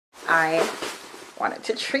I wanted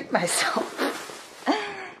to treat myself.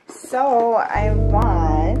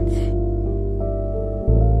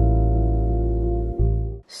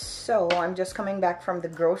 So I'm just coming back from the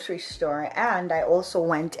grocery store, and I also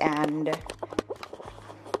went and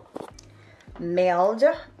mailed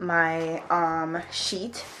my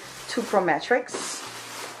sheet to Prometrics,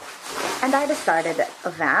 and I decided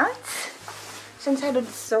that since I did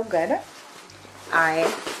so good, I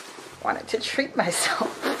wanted to treat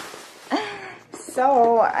myself.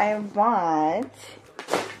 So I want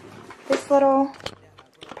this little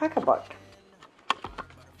pocketbook.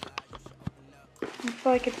 I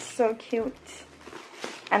feel like it's so cute.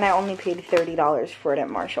 And I only paid $30 for it at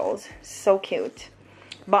Marshall's. So cute.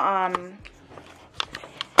 But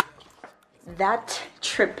that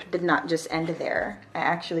trip did not just end there. I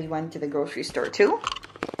actually went to the grocery store too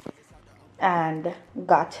and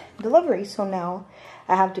got delivery. So now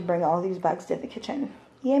I have to bring all these bags to the kitchen.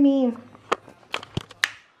 Yummy.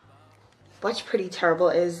 What's pretty terrible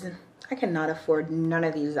is I cannot afford none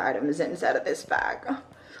of these items inside of this bag,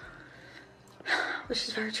 which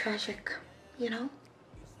is very tragic, you know?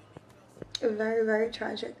 Very, very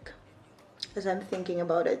tragic as I'm thinking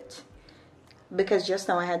about it. Because just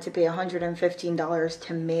now I had to pay $115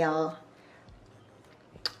 to mail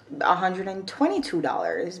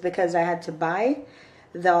 $122 because I had to buy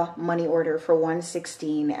the money order for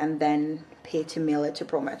 $116 and then pay to mail it to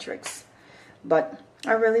Prometrics. But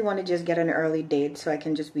I really want to just get an early date so I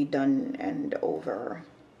can just be done and over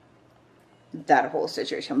that whole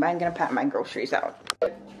situation. But I'm gonna pack my groceries out.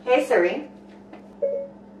 Hey Siri,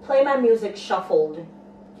 play my music shuffled.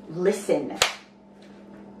 Listen.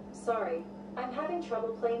 Sorry, I'm having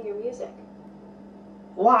trouble playing your music.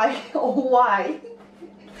 Why? Why?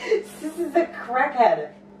 This is a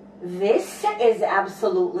crackhead. This is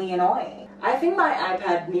absolutely annoying. I think my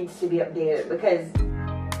iPad needs to be updated because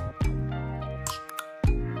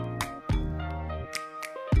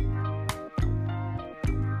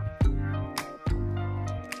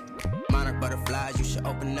butterflies, you should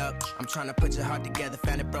open up. I'm trying to put your heart together,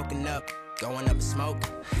 found it broken up. Going up in smoke,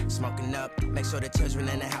 smoking up. Make sure the children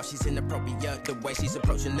in the house, she's inappropriate. The way she's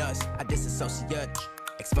approaching us, I disassociate.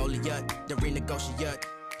 Exfoliate, the renegotiate.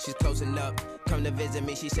 She's closing up. Come to visit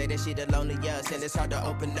me, she say that she the loneliest, and it's hard to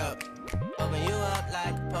open up. Open you up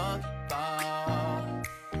like a Pokeball.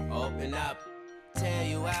 Open up, tear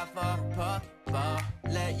you out for a Pokeball.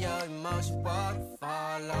 Let your emotions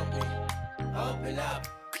waterfall on me. Open up.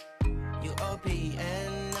 You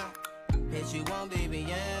OPN, bitch, you won't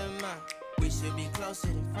BBM. We should be closer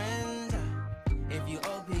than friends. If you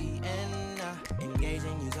OPN,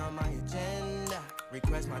 engaging you's on my agenda.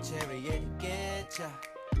 Request my chariot to get ya.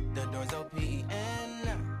 The door's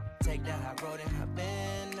OPN. Take that high road and hop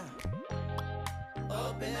in.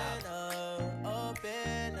 Open up,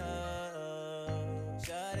 open up.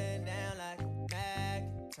 Shut it down like a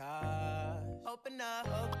Macintosh. Open up,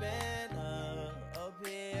 open up,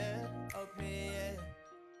 open. Open,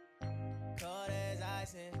 cold as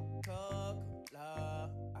ice and Coca-Cola.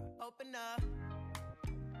 Open up.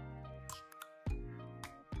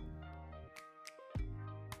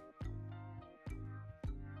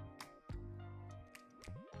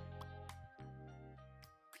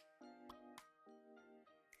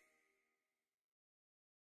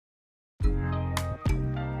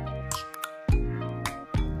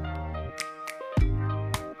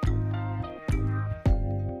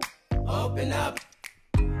 Open up,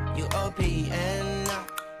 you OPN,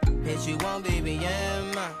 bitch, you won't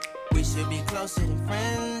BBM. We should be closer than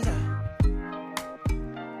friends.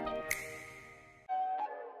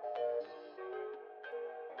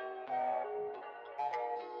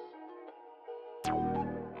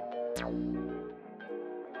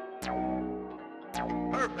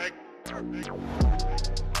 Perfect, perfect.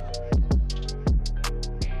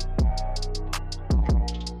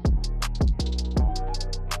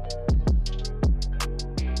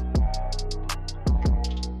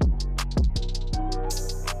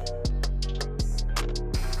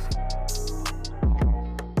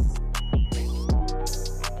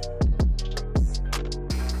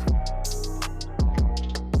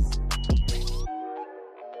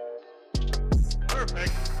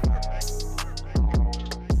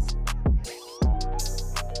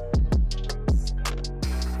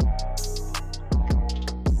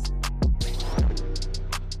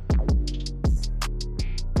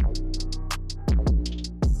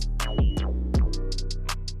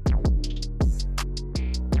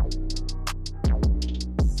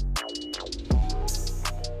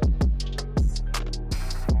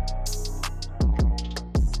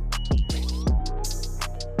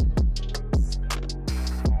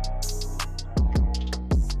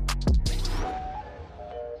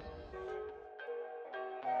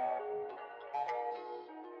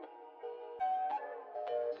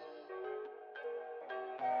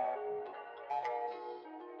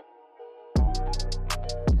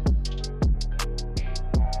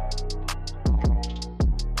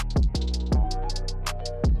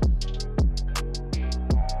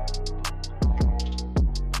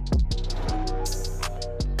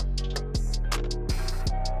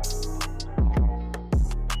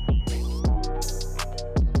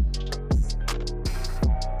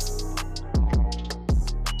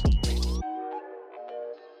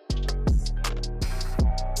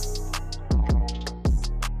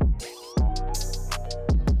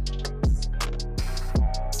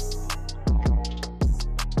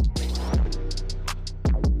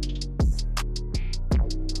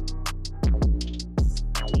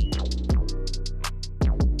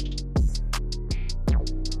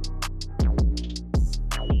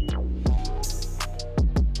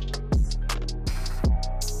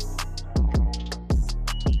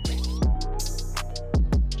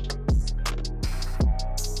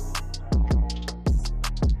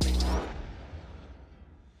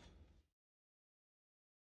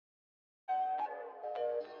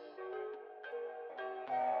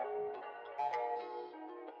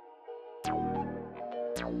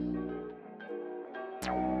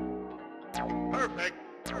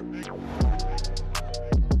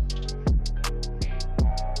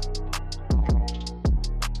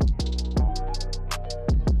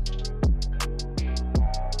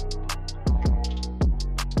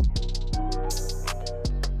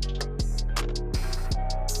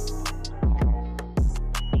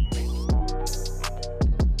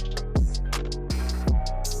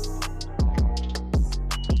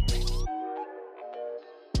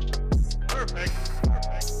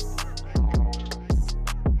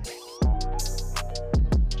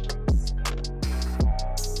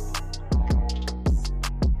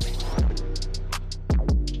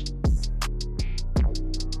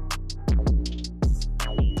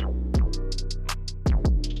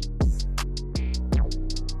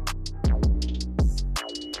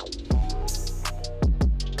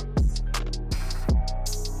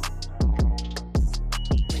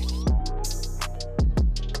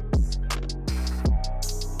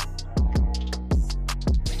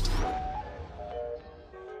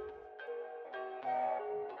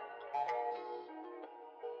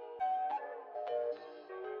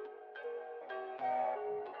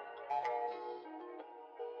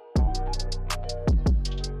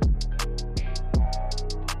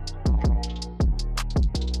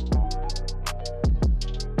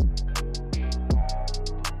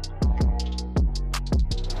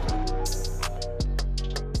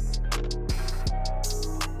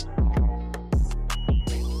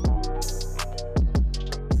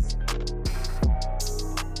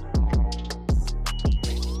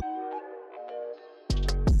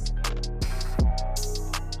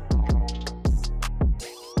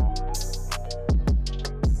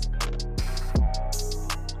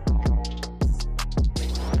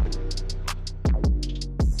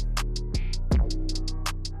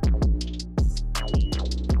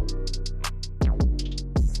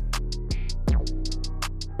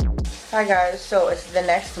 Hi guys, so it's the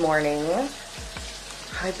next morning.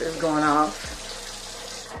 Hype is going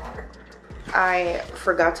off. I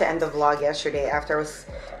forgot to end the vlog yesterday after I was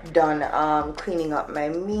done cleaning up my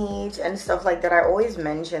meat and stuff like that. I always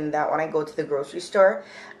mention that when I go to the grocery store,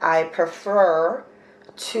 I prefer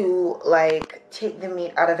to like take the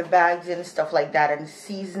meat out of the bags and stuff like that and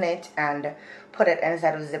season it and put it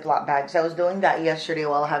inside of Ziploc bags. I was doing that yesterday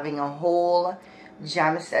while having a whole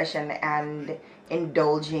jam session and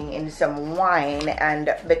indulging in some wine.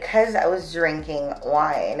 And because I was drinking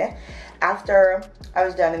wine, after I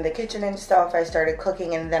was done in the kitchen and stuff, I started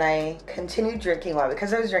cooking, and then I continued drinking wine.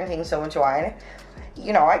 Because I was drinking so much wine,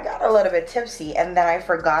 you know, I got a little bit tipsy, and then I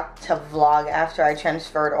forgot to vlog after I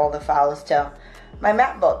transferred all the files to my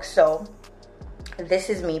MacBook. So this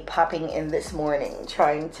is me popping in this morning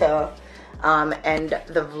trying to end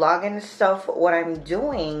the vlog and stuff. What I'm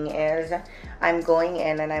doing is I'm going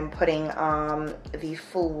in and I'm putting the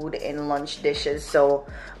food in lunch dishes so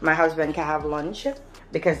my husband can have lunch,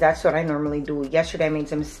 because that's what I normally do. Yesterday I made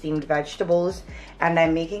some steamed vegetables, and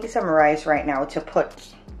I'm making some rice right now to put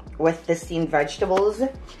with the steamed vegetables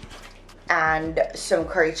and some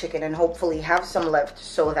curry chicken, and hopefully have some left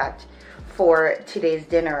so that for today's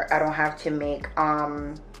dinner I don't have to make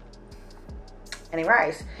any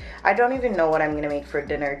rice. I don't even know what I'm gonna make for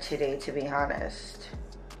dinner today, to be honest.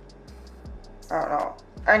 I don't know.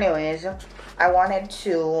 Anyways, I wanted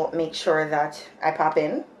to make sure that I pop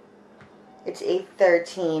in. It's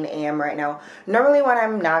 8:13 a.m. right now. Normally when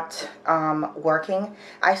I'm not working,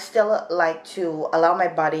 I still like to allow my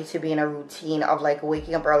body to be in a routine of like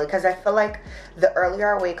waking up early, because I feel like the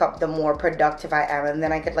earlier I wake up, the more productive I am, and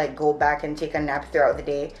then I could like go back and take a nap throughout the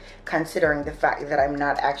day, considering the fact that I'm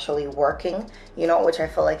not actually working, you know, which I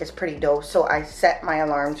feel like is pretty dope. So I set my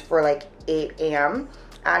alarms for like 8 a.m.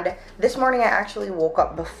 and this morning I actually woke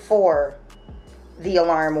up before the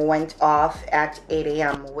alarm went off at 8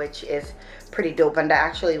 a.m. which is pretty dope. And I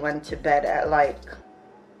actually went to bed at like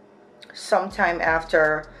sometime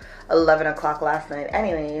after 11 o'clock last night.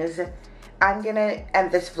 Anyways, I'm gonna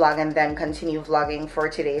end this vlog and then continue vlogging for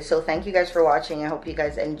today. So thank you guys for watching. I hope you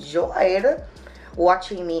guys enjoyed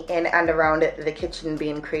watching me in and around the kitchen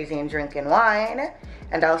being crazy and drinking wine,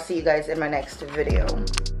 and I'll see you guys in my next video.